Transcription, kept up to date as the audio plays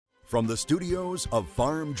From the studios of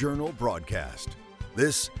Farm Journal Broadcast,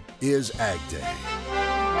 this is AgDay.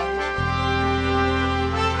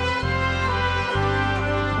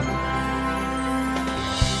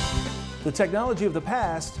 The technology of the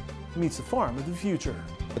past meets the farm of the future.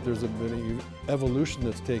 There's been an evolution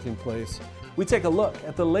that's taken place. We take a look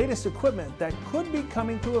at the latest equipment that could be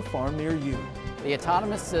coming to a farm near you. The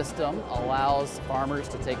autonomous system allows farmers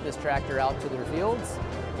to take this tractor out to their fields,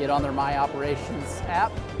 get on their My Operations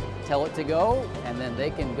app, tell it to go, and then they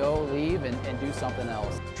can go, leave, and do something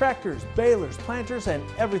else. Tractors, balers, planters, and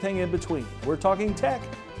everything in between. We're talking tech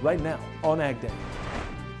right now on AgDay.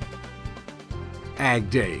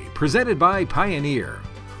 AgDay, presented by Pioneer.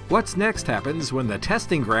 What's next happens when the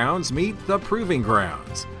testing grounds meet the proving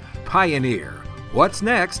grounds. Pioneer. What's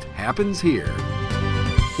next happens here.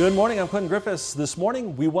 Good morning, I'm Quentin Griffiths. This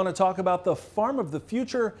morning we want to talk about the farm of the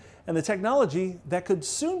future and the technology that could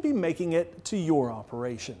soon be making it to your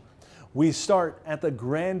operation. We start at the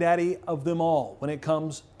granddaddy of them all when it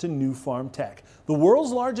comes to new farm tech, the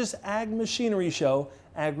world's largest ag machinery show,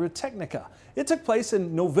 Agritechnica. It took place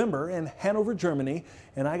in November in Hanover, Germany,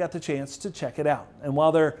 and I got the chance to check it out. And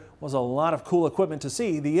while there was a lot of cool equipment to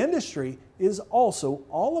see, the industry is also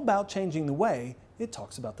all about changing the way it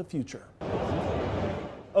talks about the future.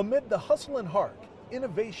 Amid the hustle and hark,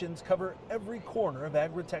 innovations cover every corner of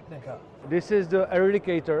Agritechnica. This is the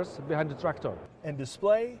irrigators behind the tractor. And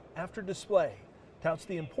display after display touts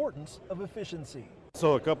the importance of efficiency.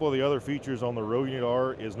 So a couple of the other features on the row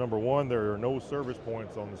unit is number one, there are no service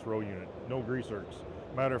points on this row unit, no greasers.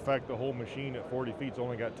 Matter of fact, the whole machine at 40 feet's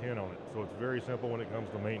only got 10 on it, so it's very simple when it comes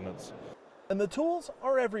to maintenance. And the tools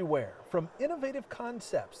are everywhere, from innovative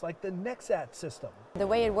concepts like the Nexat system. The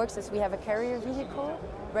way it works is we have a carrier vehicle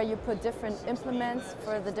where you put different implements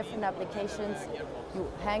for the different applications.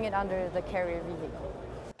 You hang it under the carrier vehicle.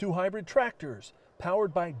 2 hybrid tractors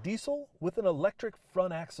powered by diesel with an electric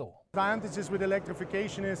front axle. Advantages with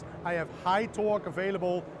electrification is I have high torque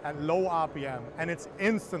available at low RPM, and it's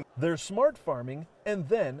instant. There's smart farming, and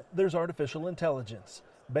then there's artificial intelligence.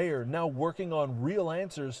 Bayer now working on real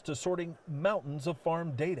answers to sorting mountains of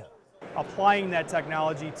farm data. Applying that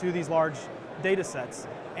technology to these large data sets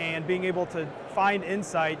and being able to find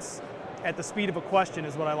insights at the speed of a question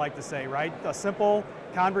is what I like to say, right? A simple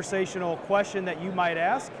conversational question that you might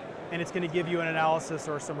ask, and it's going to give you an analysis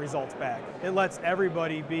or some results back. It lets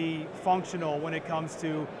everybody be functional when it comes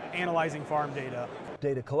to analyzing farm data.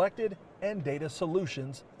 Data collected and data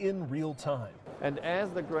solutions in real time. And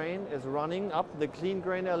as the grain is running up the clean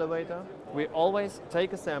grain elevator, we always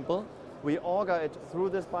take a sample, we auger it through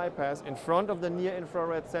this bypass in front of the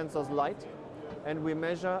near-infrared sensor's light, and we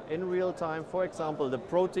measure in real time, for example, the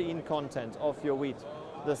protein content of your wheat,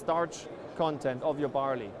 the starch content of your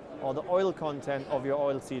barley, or the oil content of your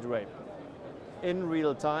oilseed rape. In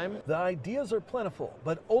real time. The ideas are plentiful,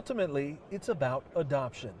 but ultimately it's about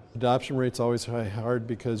adoption. Adoption rate's always hard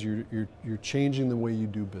because you're changing the way you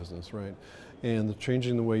do business, right? And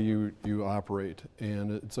changing the way you operate.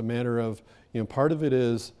 And it's a matter of, part of it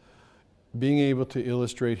is being able to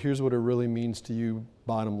illustrate, here's what it really means to you,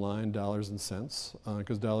 bottom line, dollars and cents,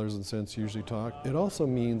 because dollars and cents usually talk. It also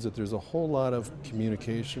means that there's a whole lot of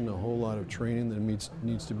communication, a whole lot of training that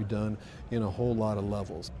needs to be done in a whole lot of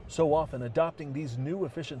levels. So often adopting these new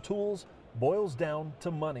efficient tools boils down to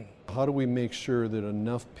money. How do we make sure that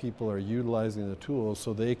enough people are utilizing the tools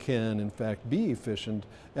so they can, in fact, be efficient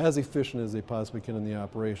as they possibly can in the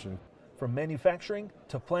operation? From manufacturing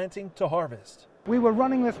to planting to harvest. We were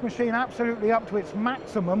running this machine absolutely up to its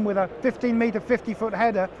maximum with a 15-meter, 50-foot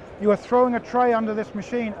header. You were throwing a tray under this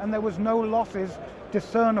machine and there was no losses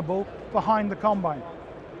discernible behind the combine.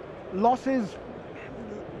 Losses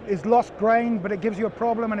is lost grain, but it gives you a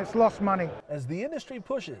problem and it's lost money. As the industry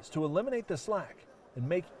pushes to eliminate the slack and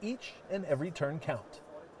make each and every turn count.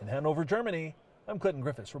 In Hanover, Germany, I'm Quentin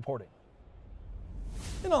Griffiths reporting.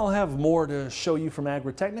 And I'll have more to show you from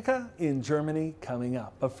Agritechnica in Germany coming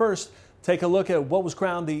up. But first, take a look at what was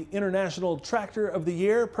crowned the International Tractor of the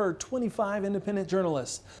Year per 25 independent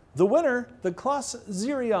journalists. The winner, the Claas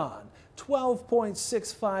Zerion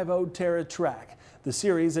 12.650 TerraTrack. The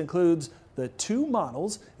series includes the 2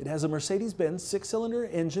 models. It has a Mercedes-Benz 6-cylinder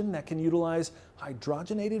engine that can utilize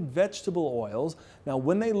hydrogenated vegetable oils. Now,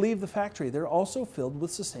 when they leave the factory, they're also filled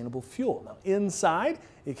with sustainable fuel. Now, inside,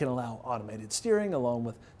 It can allow automated steering along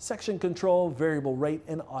with section control, variable rate,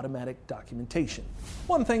 and automatic documentation.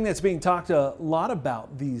 One thing that's being talked a lot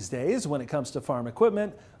about these days when it comes to farm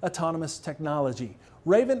equipment, autonomous technology.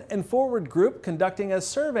 Raven and Forward Group conducting a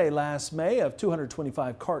survey last May of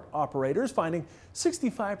 225 cart operators, finding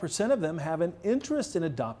 65% of them have an interest in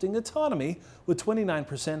adopting autonomy, with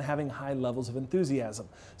 29% having high levels of enthusiasm.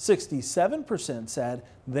 67% said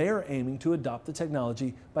they are aiming to adopt the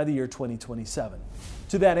technology by the year 2027.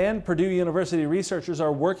 To that end, Purdue University researchers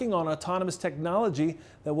are working on autonomous technology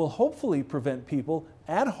that will hopefully prevent people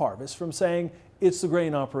at harvest from saying it's the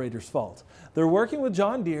grain operator's fault. They're working with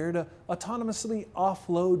John Deere to autonomously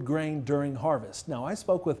offload grain during harvest. Now, I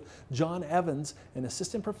spoke with John Evans, an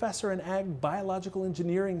assistant professor in ag biological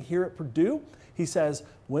engineering here at Purdue. He says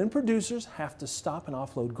when producers have to stop and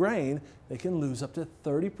offload grain, they can lose up to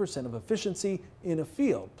 30% of efficiency in a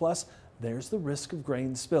field. Plus, there's the risk of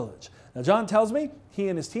grain spillage. Now, John tells me he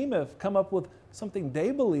and his team have come up with something they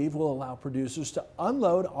believe will allow producers to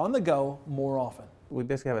unload on the go more often. We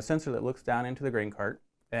basically have a sensor that looks down into the grain cart,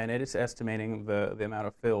 and it is estimating the amount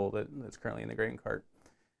of fill that's currently in the grain cart.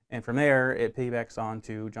 And from there, it piggybacks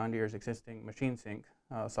onto John Deere's existing machine sync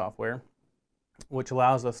software, which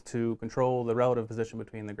allows us to control the relative position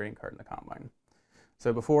between the grain cart and the combine.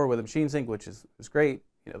 So before, with a machine sync, which is great,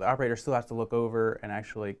 the operator still has to look over and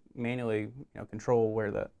actually manually control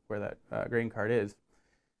where that grain cart is.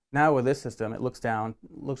 Now with this system, it looks down,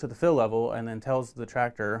 looks at the fill level, and then tells the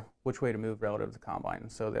tractor which way to move relative to the combine.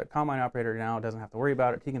 So the combine operator now doesn't have to worry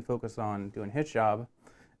about it. He can focus on doing his job,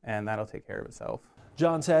 and that'll take care of itself.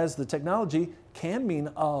 John says the technology can mean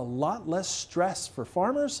a lot less stress for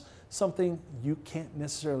farmers, something you can't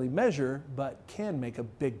necessarily measure, but can make a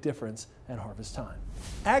big difference at harvest time.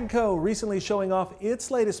 AGCO recently showing off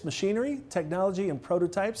its latest machinery, technology, and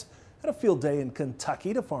prototypes at a field day in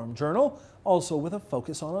Kentucky to Farm Journal, also with a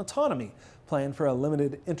focus on autonomy. Planned for a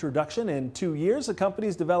limited introduction in 2 years, the company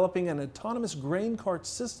is developing an autonomous grain cart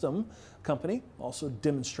system. Company also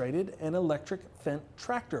demonstrated an electric Fendt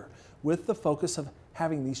tractor with the focus of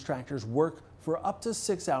having these tractors work for up to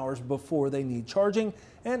 6 hours before they need charging.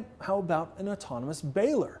 And how about an autonomous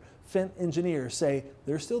baler? Fendt engineers say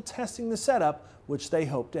they're still testing the setup, which they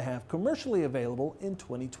hope to have commercially available in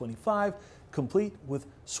 2025, complete with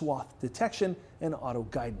swath detection and auto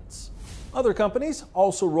guidance. Other companies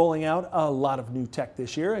also rolling out a lot of new tech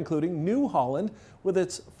this year, including New Holland with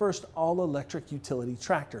its first all-electric utility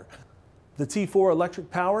tractor. The T4 electric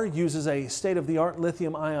power uses a state-of-the-art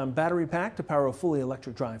lithium-ion battery pack to power a fully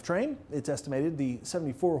electric drivetrain. It's estimated the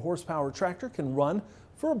 74 horsepower tractor can run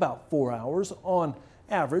for about 4 hours on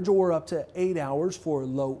average, or up to 8 hours for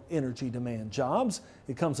low energy demand jobs.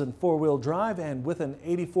 It comes in 4-wheel drive and with an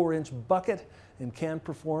 84-inch bucket and can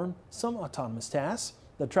perform some autonomous tasks.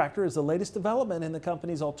 The tractor is the latest development in the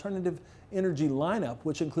company's alternative energy lineup,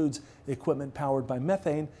 which includes equipment powered by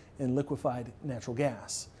methane and liquefied natural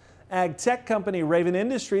gas. Ag tech company Raven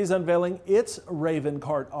Industries unveiling its Raven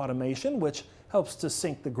Cart automation, which helps to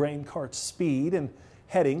sync the grain cart's speed and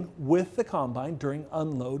heading with the combine during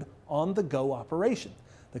unload on-the-go operation.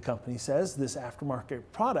 The company says this aftermarket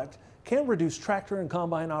product can reduce tractor and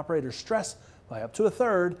combine operator stress by up to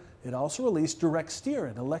 1/3. It also released direct steer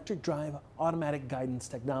and electric drive automatic guidance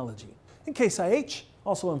technology. And Case IH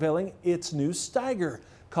also unveiling its new Steiger,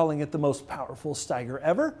 calling it the most powerful Steiger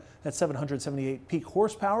ever. At 778 peak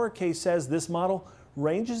horsepower, Case says this model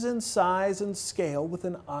ranges in size and scale with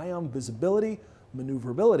an eye on visibility,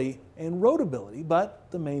 maneuverability, and roadability, but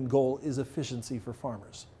the main goal is efficiency for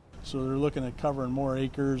farmers. So they're looking at covering more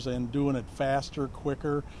acres and doing it faster,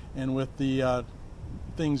 quicker, and with the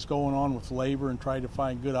things going on with labor and trying to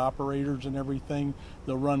find good operators and everything,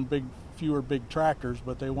 they'll run fewer big tractors,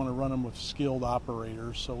 but they want to run them with skilled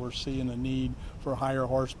operators. So we're seeing a need for higher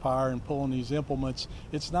horsepower and pulling these implements.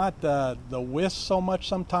 It's not the width so much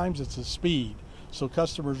sometimes, it's the speed. So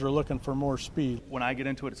customers are looking for more speed. When I get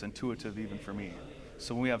into it, it's intuitive even for me.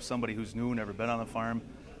 So when we have somebody who's new, never been on the farm,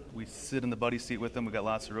 we sit in the buddy seat with them. We've got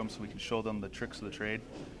lots of room so we can show them the tricks of the trade.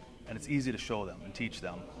 And it's easy to show them and teach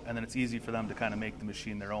them. And then it's easy for them to kind of make the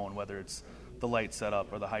machine their own, whether it's the light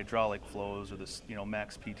setup or the hydraulic flows or the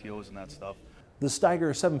max PTOs and that stuff. The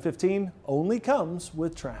Steiger 715 only comes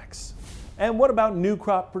with tracks. And what about new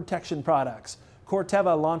crop protection products?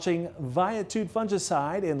 Corteva launching Viatude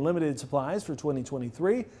fungicide in limited supplies for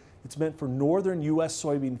 2023. It's meant for northern U.S.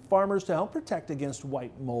 soybean farmers to help protect against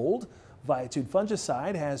white mold. Viatude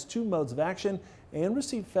fungicide has 2 modes of action and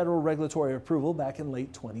received federal regulatory approval back in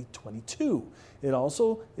late 2022. It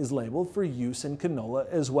also is labeled for use in canola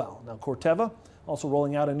as well. Now, Corteva Also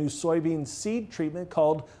rolling out a new soybean seed treatment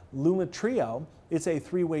called Lumitrio. It's a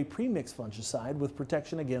 3-way premix fungicide with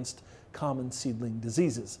protection against common seedling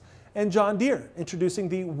diseases. And John Deere introducing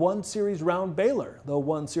the 1 Series round baler. The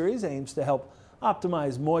 1 Series aims to help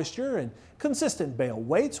optimize moisture and consistent bale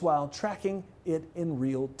weights while tracking it in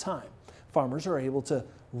real time. Farmers are able to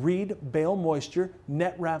read bale moisture,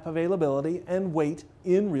 net wrap availability, and weight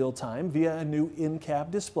in real time via a new in-cab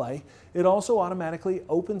display. It also automatically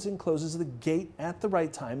opens and closes the gate at the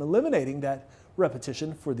right time, eliminating that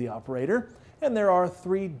repetition for the operator. And there are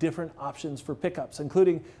 3 different options for pickups,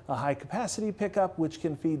 including a high-capacity pickup, which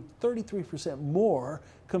can feed 33% more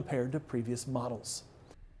compared to previous models.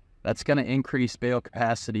 That's going to increase bale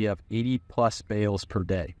capacity of 80+ bales per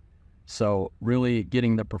day. So really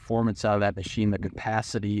getting the performance out of that machine, the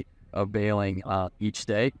capacity of baling each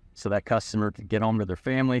day, so that customer can get home to their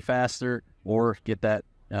family faster or get that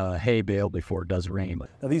hay baled before it does rain.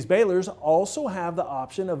 Now, these balers also have the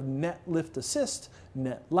option of net lift assist,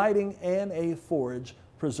 net lighting, and a forage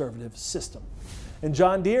preservative system. And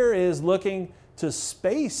John Deere is looking to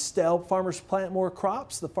space to help farmers plant more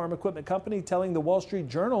crops. The farm equipment company telling the Wall Street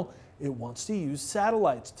Journal it wants to use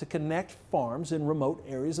satellites to connect farms in remote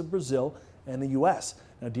areas of Brazil and the U.S.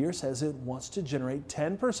 Now, Deere says it wants to generate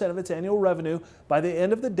 10% of its annual revenue by the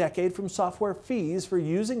end of the decade from software fees for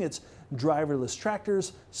using its driverless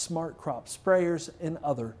tractors, smart crop sprayers, and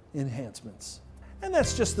other enhancements. And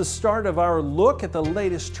that's just the start of our look at the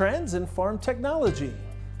latest trends in farm technology.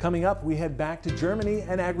 Coming up, we head back to Germany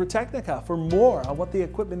and Agritechnica for more on what the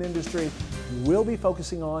equipment industry will be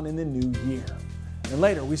focusing on in the new year. And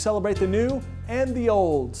later, we celebrate the new and the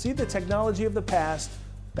old. See the technology of the past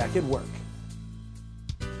back at work.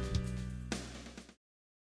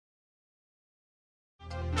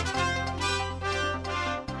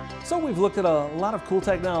 So we've looked at a lot of cool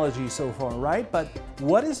technology so far, right? But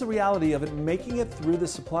what is the reality of it making it through the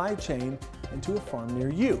supply chain into a farm near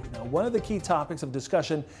you? Now, one of the key topics of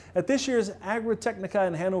discussion at this year's Agritechnica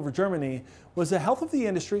in Hanover, Germany, was the health of the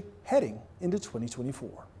industry heading into 2024.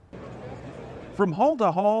 From hall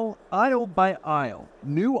to hall, aisle by aisle,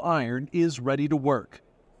 new iron is ready to work.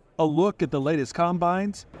 A look at the latest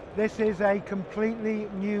combines. This is a completely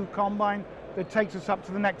new combine that takes us up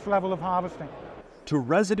to the next level of harvesting. To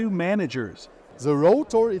residue managers. The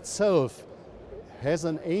rotor itself has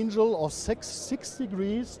an angle of 6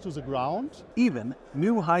 degrees to the ground. Even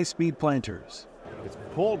new high-speed planters. It's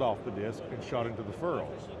pulled off the disc and shot into the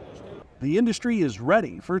furrows. The industry is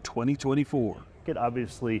ready for 2024.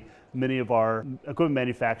 Obviously, many of our equipment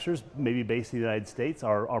manufacturers, maybe based in the United States,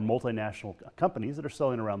 are multinational companies that are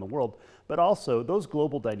selling around the world. But also, those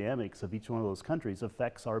global dynamics of each one of those countries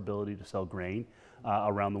affects our ability to sell grain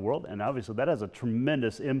around the world. And obviously, that has a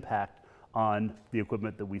tremendous impact on the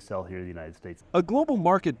equipment that we sell here in the United States. A global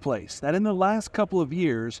marketplace that in the last couple of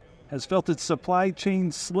years has felt its supply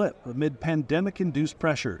chain slip amid pandemic-induced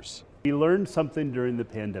pressures. We learned something during the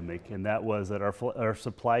pandemic, and that was that our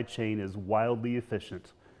supply chain is wildly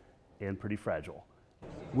efficient and pretty fragile.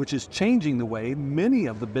 Which is changing the way many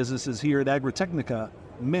of the businesses here at Agritechnica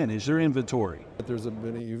manage their inventory. There's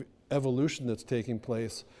been an evolution that's taking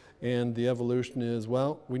place, and the evolution is,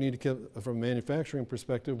 well, we need to keep, from a manufacturing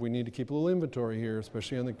perspective, we need to keep a little inventory here,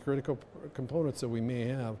 especially on the critical components that we may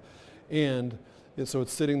have. And so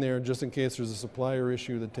it's sitting there just in case there's a supplier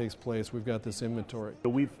issue that takes place, we've got this inventory.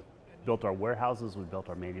 We've built our warehouses, we've built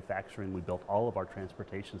our manufacturing, we built all of our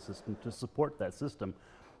transportation system to support that system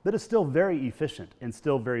that is still very efficient and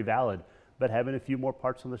still very valid, but having a few more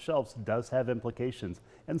parts on the shelves does have implications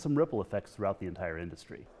and some ripple effects throughout the entire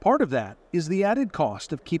industry. Part of that is the added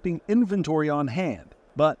cost of keeping inventory on hand,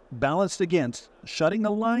 but balanced against shutting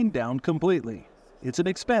a line down completely. It's an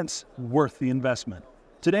expense worth the investment.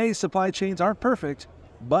 Today's supply chains aren't perfect,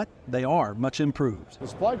 but they are much improved. The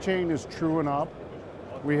supply chain is truing up.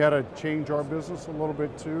 We had to change our business a little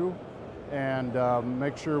bit too and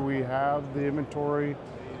make sure we have the inventory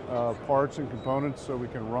parts and components so we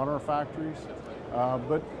can run our factories.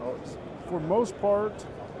 But for most part,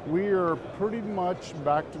 we are pretty much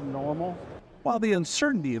back to normal. While the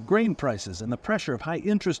uncertainty of grain prices and the pressure of high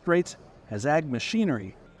interest rates has ag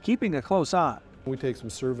machinery keeping a close eye. We take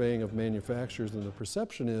some surveying of manufacturers, and the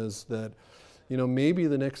perception is that maybe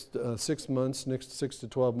the next 6 months, next 6 to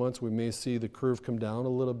 12 months, we may see the curve come down a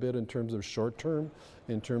little bit in terms of short term,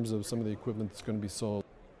 in terms of some of the equipment that's going to be sold.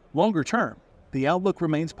 Longer term, the outlook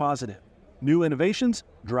remains positive. New innovations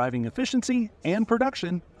driving efficiency and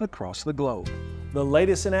production across the globe. The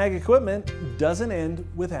latest in ag equipment doesn't end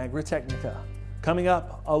with Agritechnica. Coming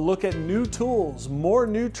up, a look at new tools, more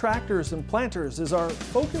new tractors and planters as our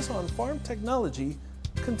focus on farm technology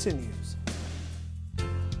continues.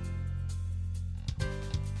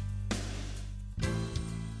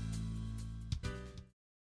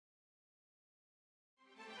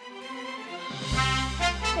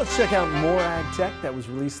 Let's check out more ag tech that was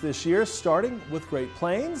released this year, starting with Great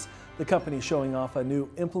Plains. The company showing off a new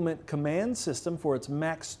implement command system for its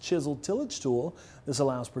Max Chisel tillage tool. This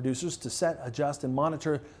allows producers to set, adjust, and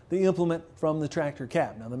monitor the implement from the tractor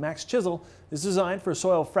cab. Now, the Max Chisel is designed for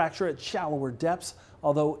soil fracture at shallower depths,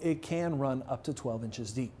 although it can run up to 12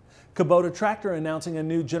 inches deep. Kubota Tractor announcing a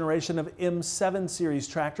new generation of M7 series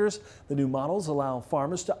tractors. The new models allow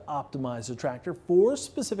farmers to optimize the tractor for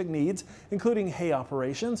specific needs, including hay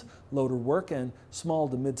operations, loader work, and small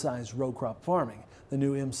to mid-sized row crop farming. The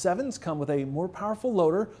new M7s come with a more powerful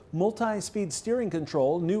loader, multi-speed steering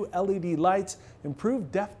control, new LED lights,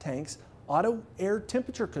 improved depth tanks, auto air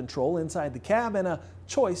temperature control inside the cab, and a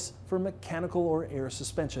choice for mechanical or air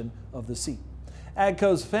suspension of the seat.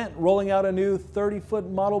 AGCO's Fendt rolling out a new 30-foot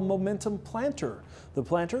model Momentum planter. The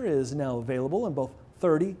planter is now available in both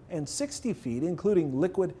 30 and 60 feet, including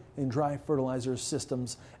liquid and dry fertilizer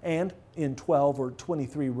systems, and in 12 or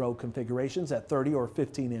 23 row configurations at 30 or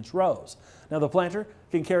 15-inch rows. Now, the planter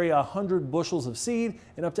can carry 100 bushels of seed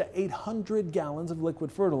and up to 800 gallons of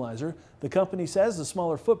liquid fertilizer. The company says the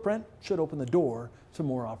smaller footprint should open the door to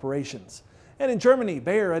more operations. And in Germany,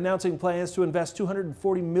 Bayer announcing plans to invest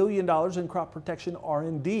 $240 million in crop protection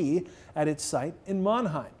R&D at its site in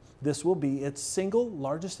Mannheim. This will be its single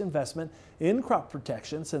largest investment in crop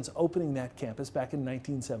protection since opening that campus back in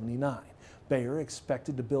 1979. Bayer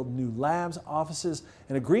expected to build new labs, offices,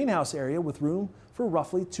 and a greenhouse area with room for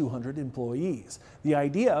roughly 200 employees. The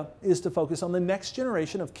idea is to focus on the next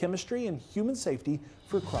generation of chemistry and human safety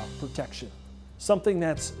for crop protection. Something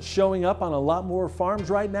that's showing up on a lot more farms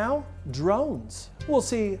right now? Drones. We'll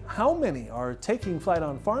see how many are taking flight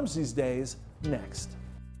on farms these days next.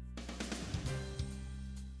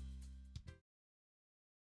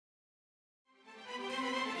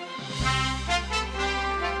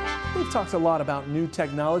 We've talked a lot about new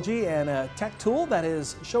technology, and a tech tool that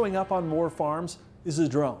is showing up on more farms is a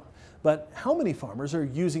drone. But how many farmers are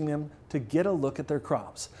using them to get a look at their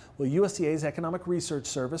crops? Well, USDA's Economic Research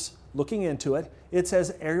Service looking into it. It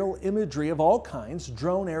says aerial imagery of all kinds,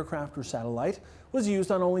 drone, aircraft, or satellite, was used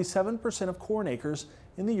on only 7% of corn acres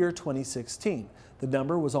in the year 2016. The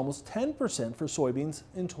number was almost 10% for soybeans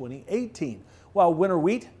in 2018, while winter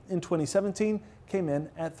wheat in 2017 came in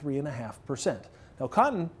at 3.5%. Now,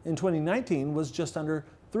 cotton in 2019 was just under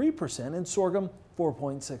 3% and sorghum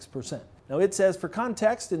 4.6%. Now, it says, for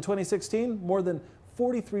context, in 2016, more than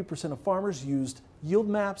 43% of farmers used yield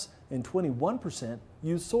maps and 21%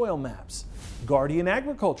 used soil maps. Guardian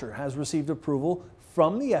Agriculture has received approval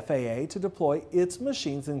from the FAA to deploy its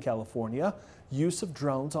machines in California. Use of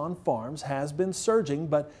drones on farms has been surging,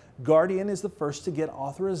 but Guardian is the first to get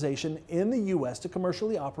authorization in the U.S. to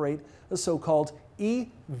commercially operate a so-called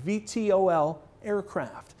eVTOL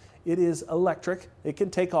aircraft. It is electric. It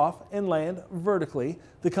can take off and land vertically.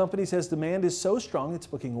 The company says demand is so strong it's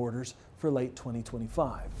booking orders for late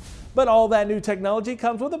 2025. But all that new technology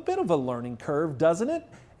comes with a bit of a learning curve, doesn't it?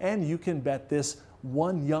 And you can bet this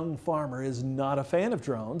one young farmer is not a fan of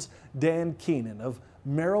drones. Dan Keenan of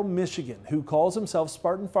Merrill, Michigan, who calls himself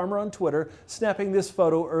Spartan Farmer on Twitter, snapping this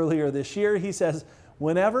photo earlier this year. He says,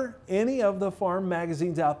 whenever any of the farm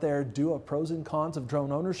magazines out there do a pros and cons of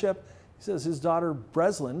drone ownership, he says his daughter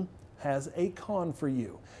Breslin has a con for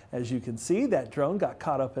you. As you can see, that drone got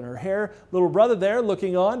caught up in her hair. Little brother there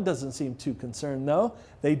looking on doesn't seem too concerned though.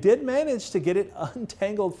 They did manage to get it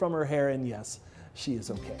untangled from her hair, and yes, she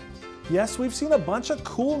is okay. Yes, we've seen a bunch of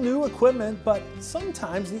cool new equipment, but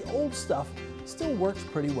sometimes the old stuff still works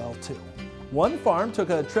pretty well too. One farm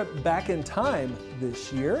took a trip back in time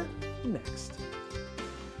this year. Next.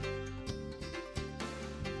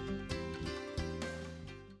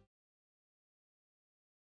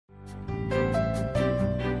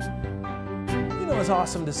 It's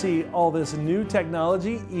awesome to see all this new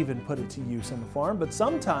technology, even put it to use on the farm, but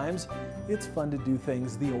sometimes it's fun to do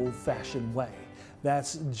things the old-fashioned way.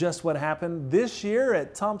 That's just what happened this year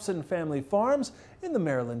at Thompson Family Farms in the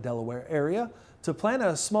Maryland-Delaware area. To plant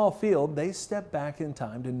a small field, they stepped back in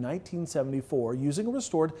time to 1974 using a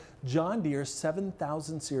restored John Deere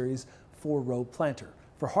 7000 series 4-row planter.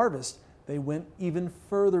 For harvest, they went even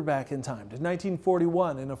further back in time to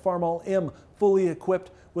 1941 in a Farmall M fully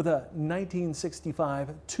equipped with a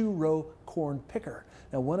 1965 2-row corn picker.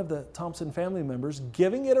 Now, one of the Thompson family members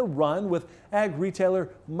giving it a run with ag retailer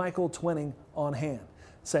Michael Twenning on hand,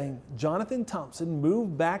 saying Jonathan Thompson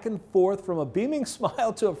moved back and forth from a beaming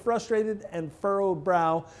smile to a frustrated and furrowed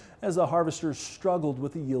brow as the harvesters struggled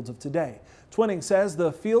with the yields of today. Twenning says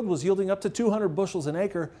the field was yielding up to 200 bushels an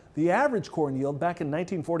acre. The average corn yield back in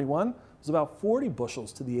 1941 was about 40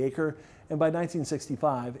 bushels to the acre, and by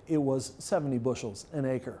 1965 it was 70 bushels an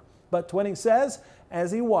acre. But Twenning says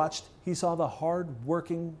as he watched, he saw the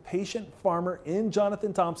hard-working, patient farmer in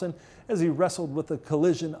Jonathan Thompson as he wrestled with the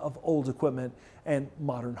collision of old equipment and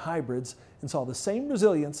modern hybrids, and saw the same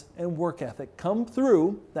resilience and work ethic come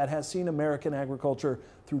through that has seen American agriculture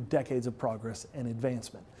through decades of progress and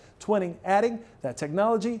advancement. Twenning adding that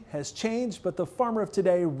technology has changed, but the farmer of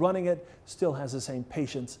today running it still has the same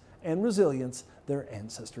patience and resilience their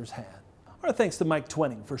ancestors had. Our thanks to Mike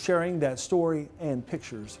Twenning for sharing that story and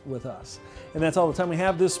pictures with us. And that's all the time we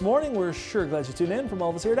have this morning. We're sure glad you tuned in. From all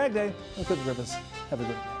of us here at AgDay, I'm Quentin Griffiths. Have a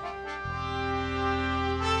great day.